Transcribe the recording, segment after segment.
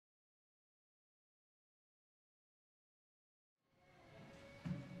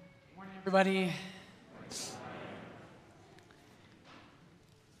Everybody.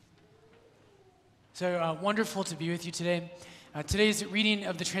 So wonderful to be with you today. Today's reading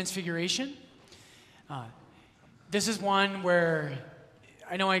of the Transfiguration. This is one where,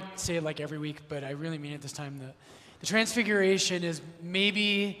 I know I say it like every week, but I really mean it this time. The Transfiguration is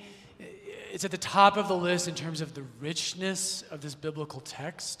it's at the top of the list in terms of the richness of this biblical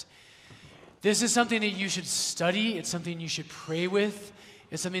text. This is something that you should study. It's something you should pray with.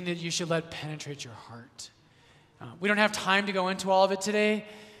 It's something that you should let penetrate your heart. We don't have time to go into all of it today,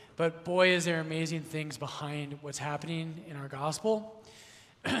 but boy, is there amazing things behind what's happening in our gospel.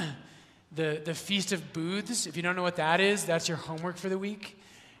 The Feast of Booths, if you don't know what that is, that's your homework for the week.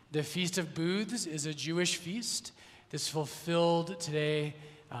 The Feast of Booths is a Jewish feast that's fulfilled today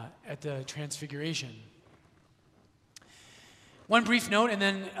at the Transfiguration. One brief note, and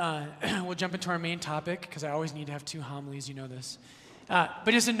then we'll jump into our main topic, because I always need to have two homilies, you know this. But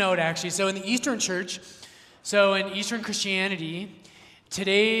just a note, actually. So in the Eastern Church, so in Eastern Christianity,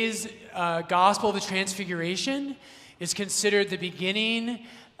 today's Gospel of the Transfiguration is considered the beginning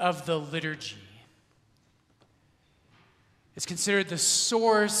of the liturgy. It's considered the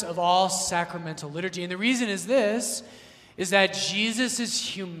source of all sacramental liturgy. And the reason is this, is that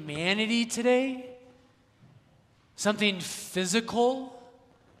Jesus' humanity today, something physical,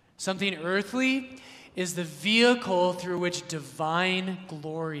 something earthly, is the vehicle through which divine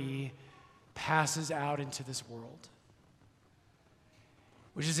glory passes out into this world.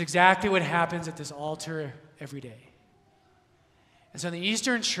 Which is exactly what happens at this altar every day. And so in the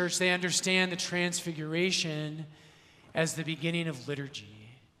Eastern Church, they understand the Transfiguration as the beginning of liturgy.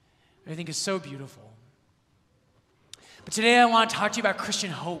 I think is so beautiful. But today I want to talk to you about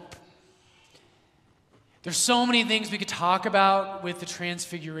Christian hope. There's so many things we could talk about with the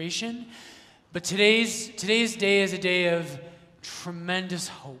Transfiguration, but today's day is a day of tremendous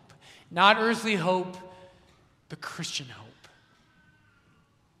hope. Not earthly hope, but Christian hope.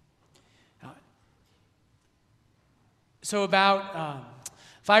 So about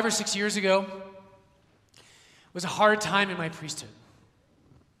 5 or 6 years ago was a hard time in my priesthood.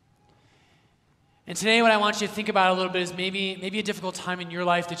 And today what I want you to think about a little bit is maybe a difficult time in your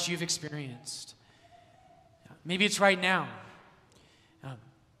life that you've experienced. Maybe it's right now.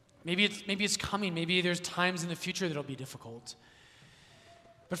 Maybe it's coming. Maybe there's times in the future that'll be difficult.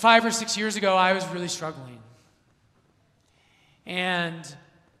 But 5 or 6 years ago, I was really struggling. And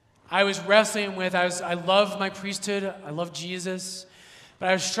I was wrestling with, I love my priesthood, I love Jesus, but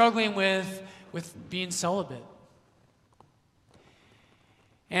I was struggling with being celibate.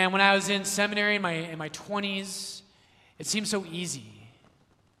 And when I was in seminary in my 20s, it seemed so easy.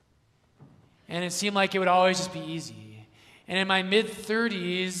 And it seemed like it would always just be easy. And in my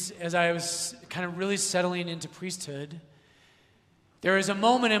mid-30s, as I was kind of really settling into priesthood, there was a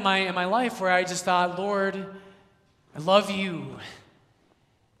moment in my life where I just thought, Lord, I love you.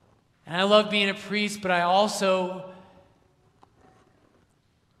 And I love being a priest, but I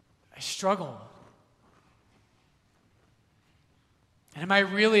struggle. And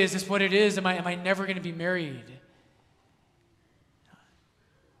is this what it is? Am I never going to be married?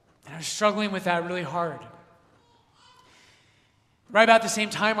 And I was struggling with that really hard. Right about the same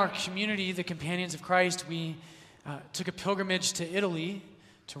time, our community, the Companions of Christ, we took a pilgrimage to Italy,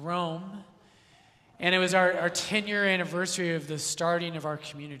 to Rome, and it was our 10-year anniversary of the starting of our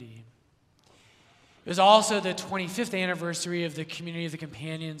community. It was also the 25th anniversary of the Community of the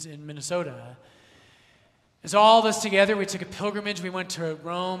Companions in Minnesota. And so all of us together, we took a pilgrimage. We went to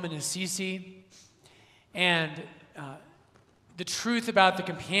Rome and Assisi, and the truth about the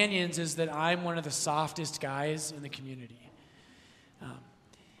Companions is that I'm one of the softest guys in the community.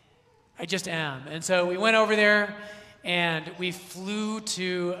 I just am. And so we went over there, and we flew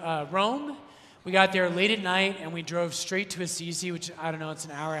to Rome. We got there late at night, and we drove straight to Assisi, which, I don't know, it's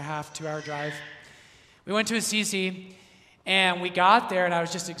an hour and a half, 2-hour drive. We went to Assisi, and we got there, and I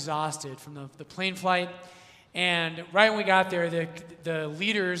was just exhausted from the plane flight. And right when we got there, the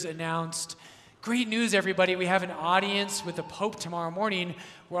leaders announced, "Great news, everybody. We have an audience with the Pope tomorrow morning.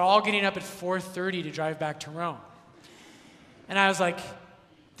 We're all getting up at 4:30 to drive back to Rome." And I was like,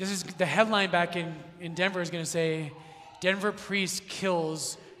 this is the headline back in Denver is going to say, "Denver priest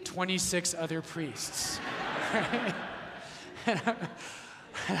kills 26 other priests." And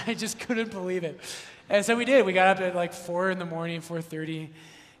I just couldn't believe it. And so we did. We got up at like 4 in the morning, 4:30,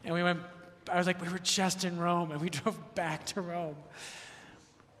 and we went. I was like, we were just in Rome, and we drove back to Rome.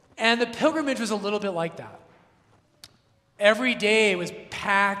 And the pilgrimage was a little bit like that. Every day was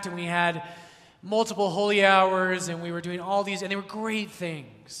packed, and we had multiple holy hours, and we were doing all these, and they were great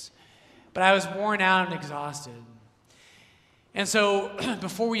things. But I was worn out and exhausted. And so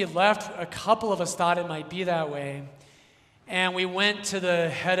before we had left, a couple of us thought it might be that way. And we went to the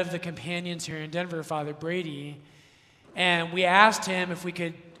head of the companions here in Denver, Father Brady, and we asked him if we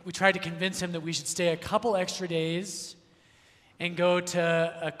tried to convince him that we should stay a couple extra days and go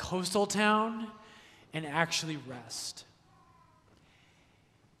to a coastal town and actually rest.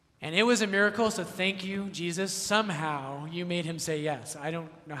 And it was a miracle, so thank you, Jesus. Somehow you made him say yes. I don't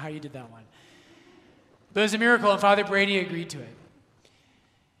know how you did that one. But it was a miracle, and Father Brady agreed to it.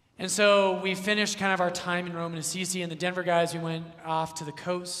 And so we finished kind of our time in Rome and Assisi, and the Denver guys, we went off to the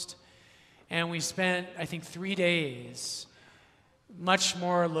coast, and we spent, I think, 3 days, much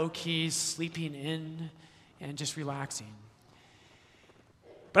more low-key, sleeping in and just relaxing.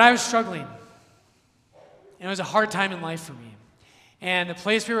 But I was struggling, and it was a hard time in life for me. And the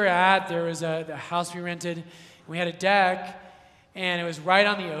place we were at, there was the house we rented, and we had a deck, and it was right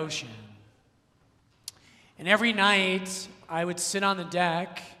on the ocean. And every night, I would sit on the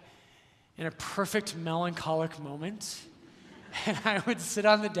deck in a perfect melancholic moment, and I would sit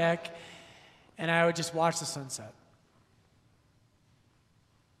on the deck, and I would just watch the sunset.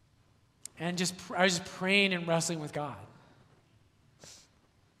 And I was just praying and wrestling with God.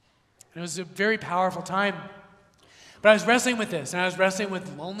 And it was a very powerful time. But I was wrestling with this, and I was wrestling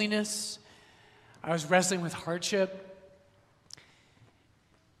with loneliness. I was wrestling with hardship.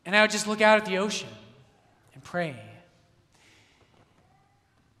 And I would just look out at the ocean and pray.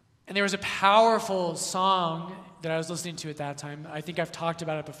 And there was a powerful song that I was listening to at that time. I think I've talked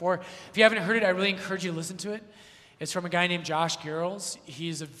about it before. If you haven't heard it, I really encourage you to listen to it. It's from a guy named Josh Garrels.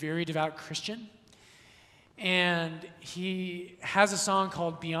 He's a very devout Christian. And he has a song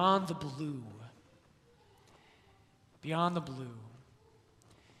called Beyond the Blue. Beyond the Blue.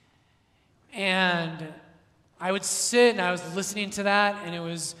 And I would sit and I was listening to that, and it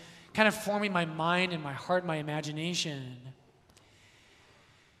was kind of forming my mind and my heart, my imagination.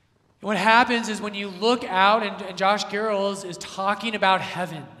 And what happens is when you look out, and Josh Garrels is talking about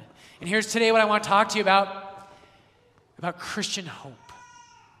heaven. And here's today what I want to talk to you about Christian hope.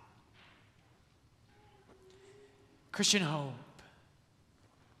 Christian hope.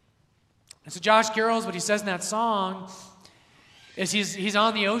 And so Josh Garrels, what he says in that song is he's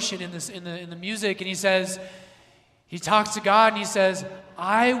on the ocean in the music, and he talks to God, and he says,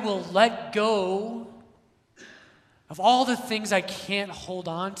 I will let go of all the things I can't hold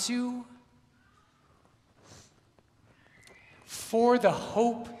on to for the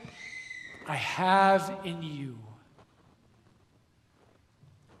hope I have in you.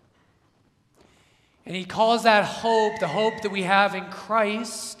 And he calls that hope, the hope that we have in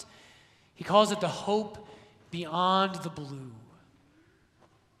Christ, he calls it the hope beyond the blue.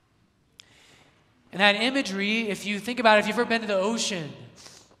 And that imagery, if you think about it, if you've ever been to the ocean,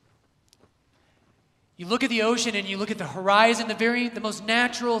 you look at the ocean and you look at the horizon, the most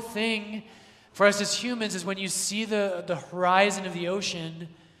natural thing for us as humans is when you see the horizon of the ocean,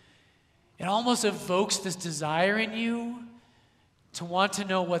 it almost evokes this desire in you to want to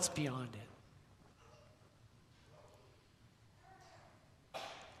know what's beyond it.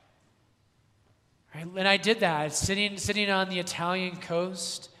 Right? And I did that, sitting on the Italian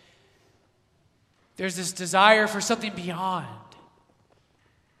coast. There's this desire for something beyond.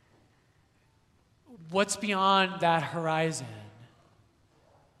 What's beyond that horizon?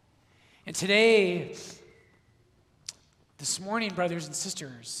 And today, this morning, brothers and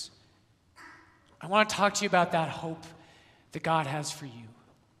sisters, I want to talk to you about that hope that God has for you.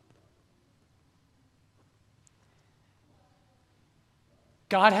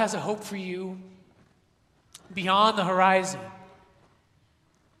 God has a hope for you beyond the horizon,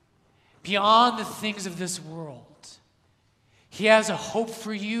 beyond the things of this world. He has a hope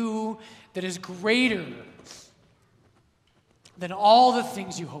for you that is greater than all the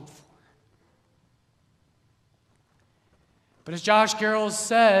things you hope for. But as Josh Garrels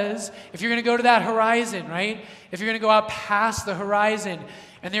says, if you're going to go to that horizon, right? If you're going to go out past the horizon,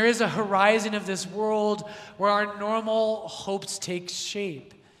 and there is a horizon of this world where our normal hopes take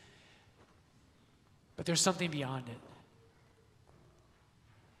shape, but there's something beyond it.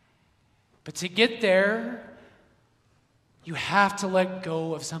 But to get there, you have to let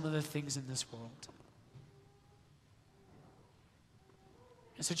go of some of the things in this world.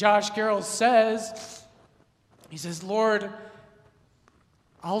 And so Josh Garrels says, he says, Lord,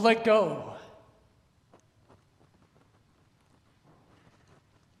 I'll let go.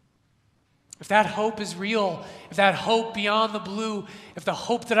 If that hope is real, if that hope beyond the blue, if the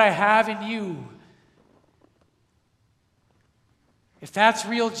hope that I have in you, if that's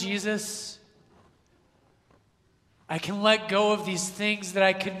real, Jesus, I can let go of these things that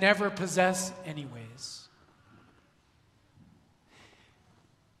I could never possess anyways.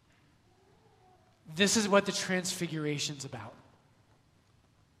 This is what the Transfiguration's about.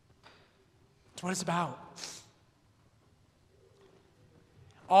 It's what it's about.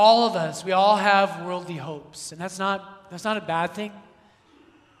 All of us, we all have worldly hopes, and that's not a bad thing.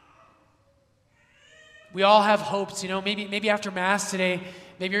 We all have hopes, maybe after Mass today,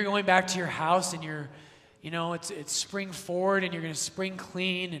 maybe you're going back to your house and it's spring forward and you're going to spring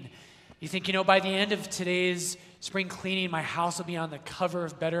clean, and you think, by the end of today's spring cleaning, my house will be on the cover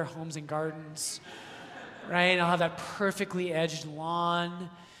of Better Homes and Gardens, right? And I'll have that perfectly edged lawn,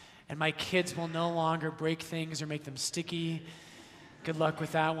 and my kids will no longer break things or make them sticky. Good luck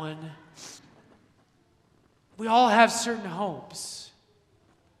with that one. We all have certain hopes.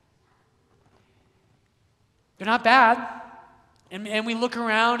 They're not bad. And we look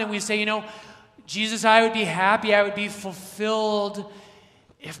around and we say, Jesus, I would be happy, I would be fulfilled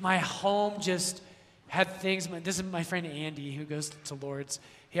if my home just had things. This is my friend Andy who goes to Lord's.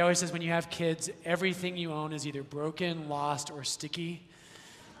 He always says when you have kids, everything you own is either broken, lost, or sticky.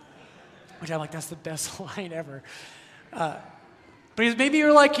 Which I'm like, that's the best line ever. But maybe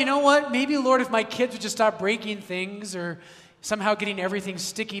you're like, you know what? Maybe, Lord, if my kids would just stop breaking things or somehow getting everything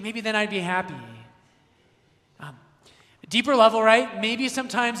sticky, maybe then I'd be happy. A deeper level, right? Maybe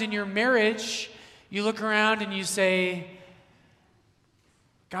sometimes in your marriage, you look around and you say,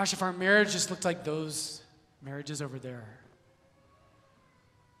 gosh, if our marriage just looked like those marriages over there,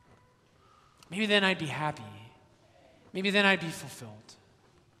 maybe then I'd be happy. Maybe then I'd be fulfilled.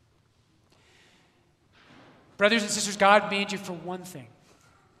 Brothers and sisters, God made you for one thing.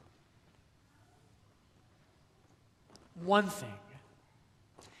 One thing.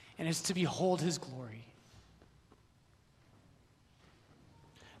 And it's to behold his glory.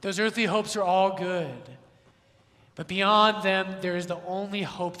 Those earthly hopes are all good. But beyond them, there is the only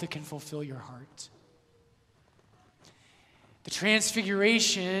hope that can fulfill your heart. The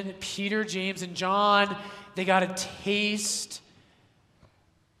Transfiguration, Peter, James, and John, they got a taste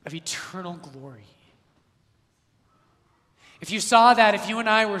of eternal glory. If you saw that, if you and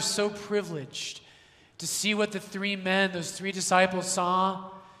I were so privileged to see what the three men, those three disciples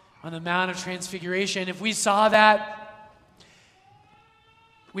saw on the Mount of Transfiguration, if we saw that,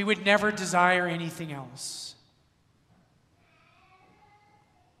 we would never desire anything else.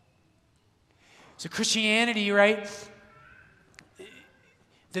 So Christianity, right?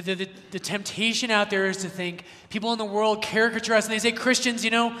 The temptation out there is to think, people in the world caricature us and they say, Christians,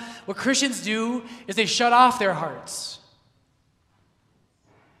 what Christians do is they shut off their hearts.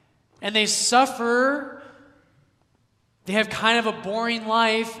 And they suffer, they have kind of a boring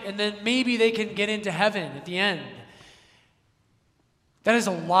life, and then maybe they can get into heaven at the end. That is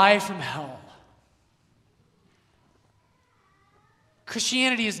a lie from hell.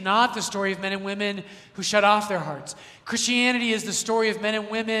 Christianity is not the story of men and women who shut off their hearts. Christianity is the story of men and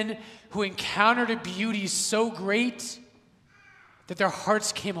women who encountered a beauty so great that their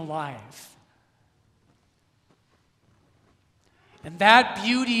hearts came alive. And that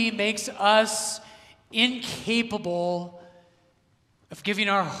beauty makes us incapable of giving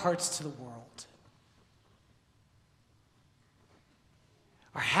our hearts to the world.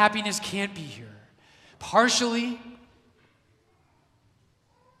 Our happiness can't be here. Partially,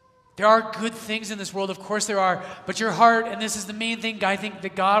 there are good things in this world, of course there are, but your heart, and this is the main thing I think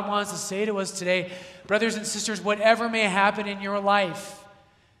that God wants to say to us today, brothers and sisters, whatever may happen in your life,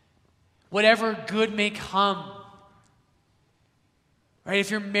 whatever good may come, right?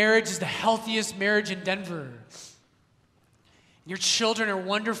 If your marriage is the healthiest marriage in Denver, your children are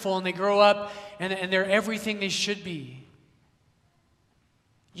wonderful and they grow up and they're everything they should be,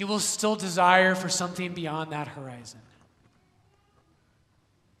 you will still desire for something beyond that horizon.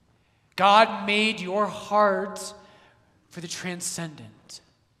 God made your heart for the transcendent.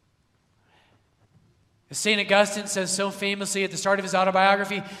 As St. Augustine says so famously at the start of his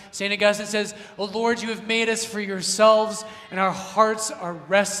autobiography, St. Augustine says, "O Lord, you have made us for yourselves, and our hearts are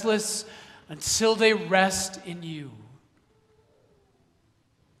restless until they rest in you."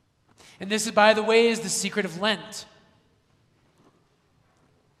 And this, by the way, is the secret of Lent.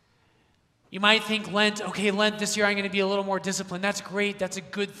 You might think Lent, okay, Lent, this year I'm going to be a little more disciplined. That's great. That's a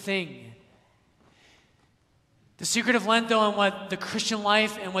good thing. The secret of Lent, though, and what the Christian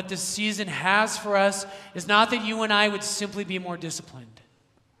life and what this season has for us is not that you and I would simply be more disciplined.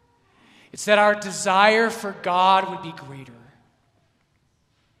 It's that our desire for God would be greater.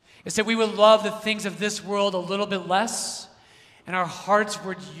 It's that we would love the things of this world a little bit less, and our hearts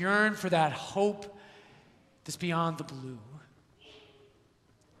would yearn for that hope that's beyond the blue.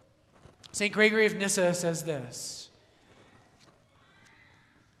 St. Gregory of Nyssa says this.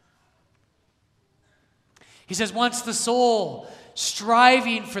 He says, once the soul,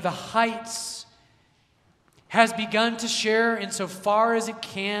 striving for the heights, has begun to share insofar as it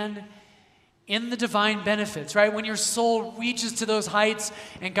can in the divine benefits, right? When your soul reaches to those heights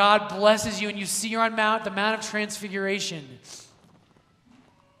and God blesses you and you see you're on the Mount of Transfiguration,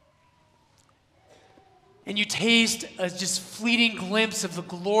 and you taste a just fleeting glimpse of the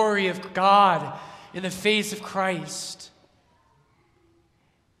glory of God in the face of Christ.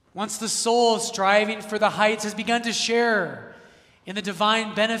 Once the soul striving for the heights has begun to share in the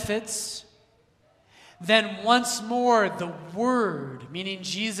divine benefits, then once more the Word, meaning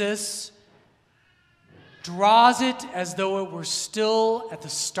Jesus, draws it as though it were still at the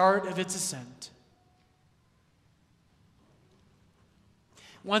start of its ascent.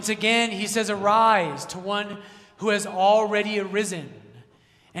 Once again, he says, "Arise," to one who has already arisen,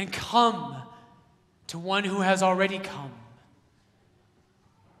 and "Come," to one who has already come.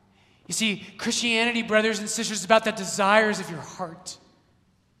 You see, Christianity, brothers and sisters, is about the desires of your heart.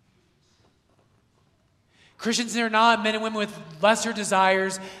 Christians are not men and women with lesser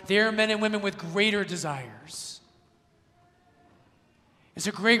desires. They are men and women with greater desires. And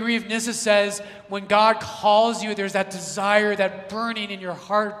so Gregory of Nyssa says, when God calls you, there's that desire, that burning in your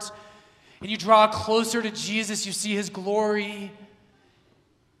heart. And you draw closer to Jesus, you see his glory.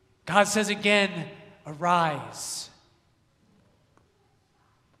 God says again, arise.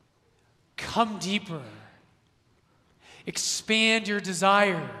 Come deeper. Expand your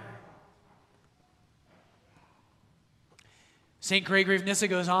desire. St. Gregory of Nyssa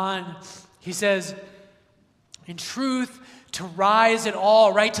goes on. He says, in truth, to rise at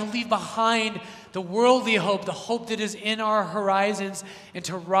all, right? To leave behind the worldly hope, the hope that is in our horizons, and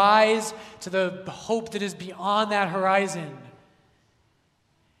to rise to the hope that is beyond that horizon.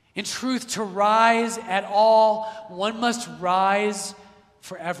 In truth, to rise at all, one must rise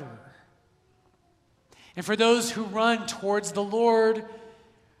forever. And for those who run towards the Lord,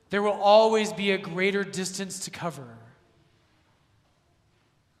 there will always be a greater distance to cover.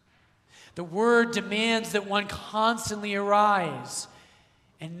 The Word demands that one constantly arise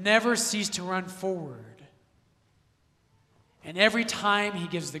and never cease to run forward. And every time he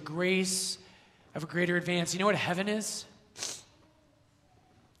gives the grace of a greater advance. You know what heaven is?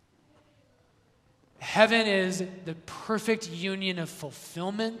 Heaven is the perfect union of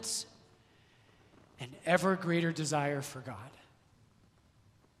fulfillment and ever greater desire for God.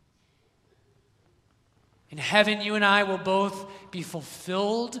 In heaven, you and I will both be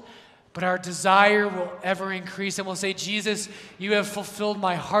fulfilled, but our desire will ever increase. And we'll say, Jesus, you have fulfilled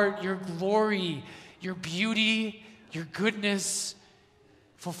my heart. Your glory, your beauty, your goodness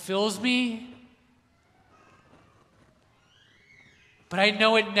fulfills me. But I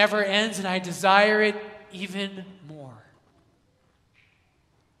know it never ends, and I desire it even more.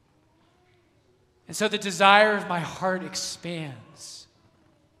 And so the desire of my heart expands.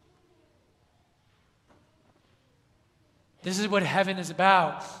 This is what heaven is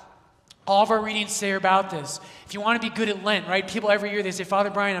about. All of our readings say about this. If you want to be good at Lent, right? People every year, they say, Father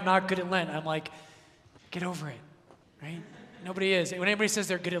Brian, I'm not good at Lent. I'm like, get over it, right? Nobody is. When anybody says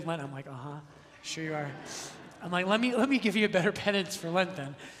they're good at Lent, I'm like, sure you are. I'm like, let me give you a better penance for Lent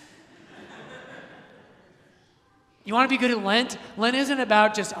then. You want to be good at Lent? Lent isn't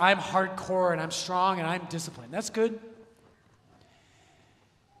about just I'm hardcore and I'm strong and I'm disciplined. That's good.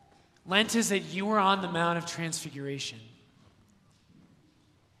 Lent is that you were on the Mount of Transfiguration.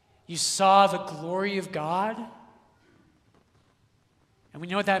 You saw the glory of God. And we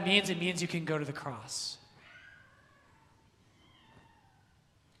know what that means. It means you can go to the cross.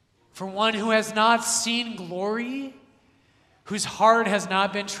 For one who has not seen glory, whose heart has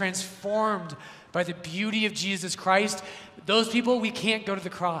not been transformed by the beauty of Jesus Christ, those people, we can't go to the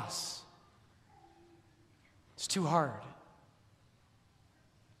cross. It's too hard.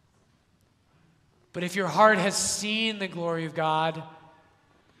 But if your heart has seen the glory of God,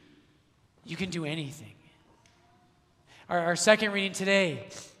 you can do anything. Our second reading today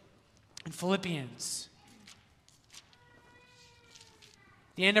in Philippians.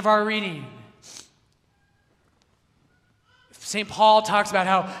 The end of our reading. St. Paul talks about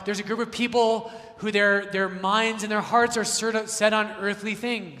how there's a group of people who their minds and their hearts are set on earthly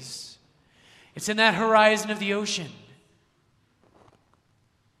things. It's in that horizon of the ocean.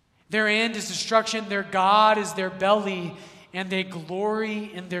 Their end is destruction, their God is their belly, and they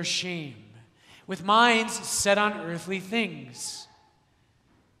glory in their shame, with minds set on earthly things.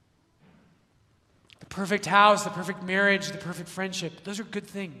 The perfect house, the perfect marriage, the perfect friendship, those are good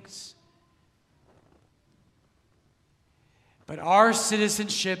things. But our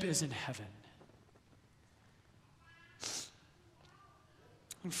citizenship is in heaven.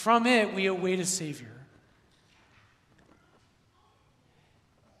 And from it, we await a Savior.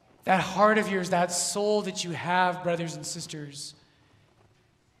 That heart of yours, that soul that you have, brothers and sisters,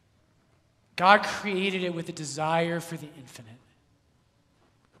 God created it with a desire for the infinite.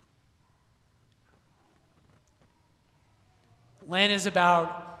 Lent is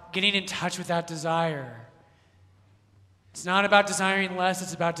about getting in touch with that desire. It's not about desiring less,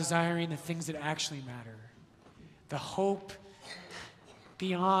 it's about desiring the things that actually matter. The hope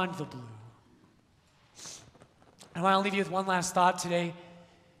beyond the blue. I want to leave you with one last thought today.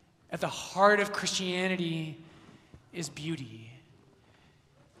 At the heart of Christianity is beauty.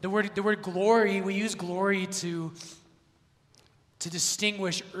 The word glory, we use glory to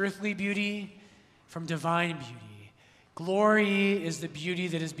distinguish earthly beauty from divine beauty. Glory is the beauty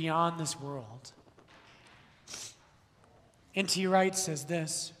that is beyond this world. N.T. Wright says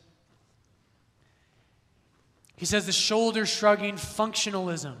this. He says the shoulder-shrugging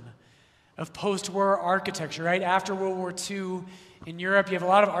functionalism of post-war architecture, right? After World War II in Europe, you have a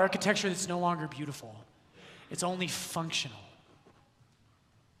lot of architecture that's no longer beautiful. It's only functional.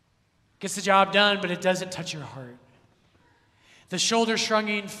 Gets the job done, but it doesn't touch your heart. The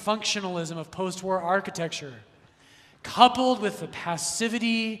shoulder-shrugging functionalism of post-war architecture, coupled with the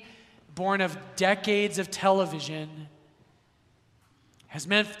passivity born of decades of television, has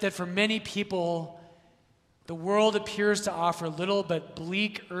meant that for many people, the world appears to offer little but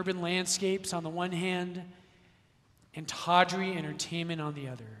bleak urban landscapes on the one hand and tawdry entertainment on the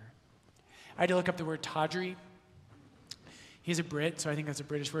other. I had to look up the word tawdry. He's a Brit, so I think that's a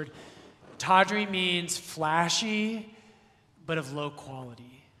British word. Tawdry means flashy, but of low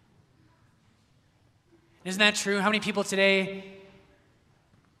quality. Isn't that true? How many people today,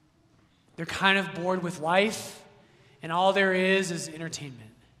 they're kind of bored with life, and all there is entertainment?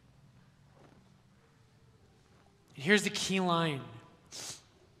 Here's the key line.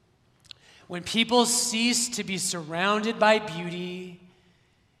 When people cease to be surrounded by beauty,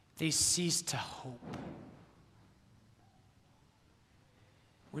 they cease to hope.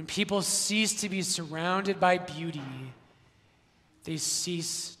 When people cease to be surrounded by beauty, they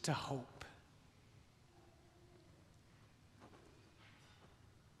cease to hope.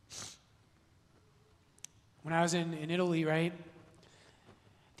 When I was in Italy, right?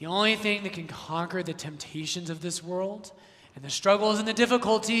 The only thing that can conquer the temptations of this world and the struggles and the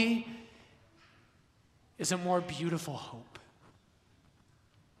difficulty is a more beautiful hope.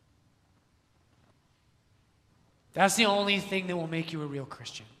 That's the only thing that will make you a real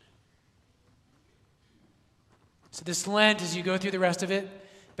Christian. So this Lent, as you go through the rest of it,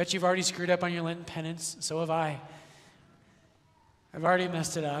 bet you've already screwed up on your Lenten penance. So have I. I've already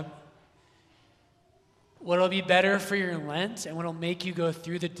messed it up. What'll be better for your Lent and what'll make you go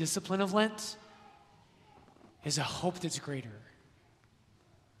through the discipline of Lent is a hope that's greater.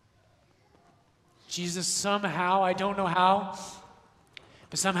 Jesus, somehow, I don't know how,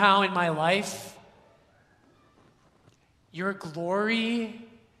 but somehow in my life, your glory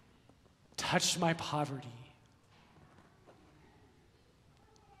touched my poverty.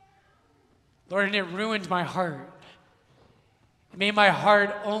 Lord, and it ruined my heart. It made my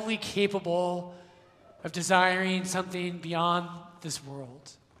heart only capable of desiring something beyond this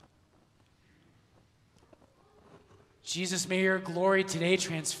world. Jesus, may your glory today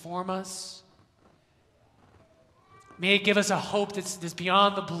transform us. May it give us a hope that's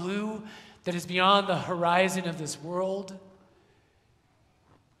beyond the blue, that is beyond the horizon of this world.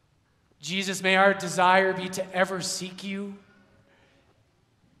 Jesus, may our desire be to ever seek you.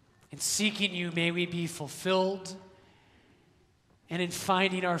 In seeking you, may we be fulfilled. And in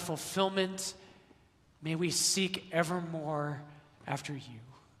finding our fulfillment, may we seek evermore after you.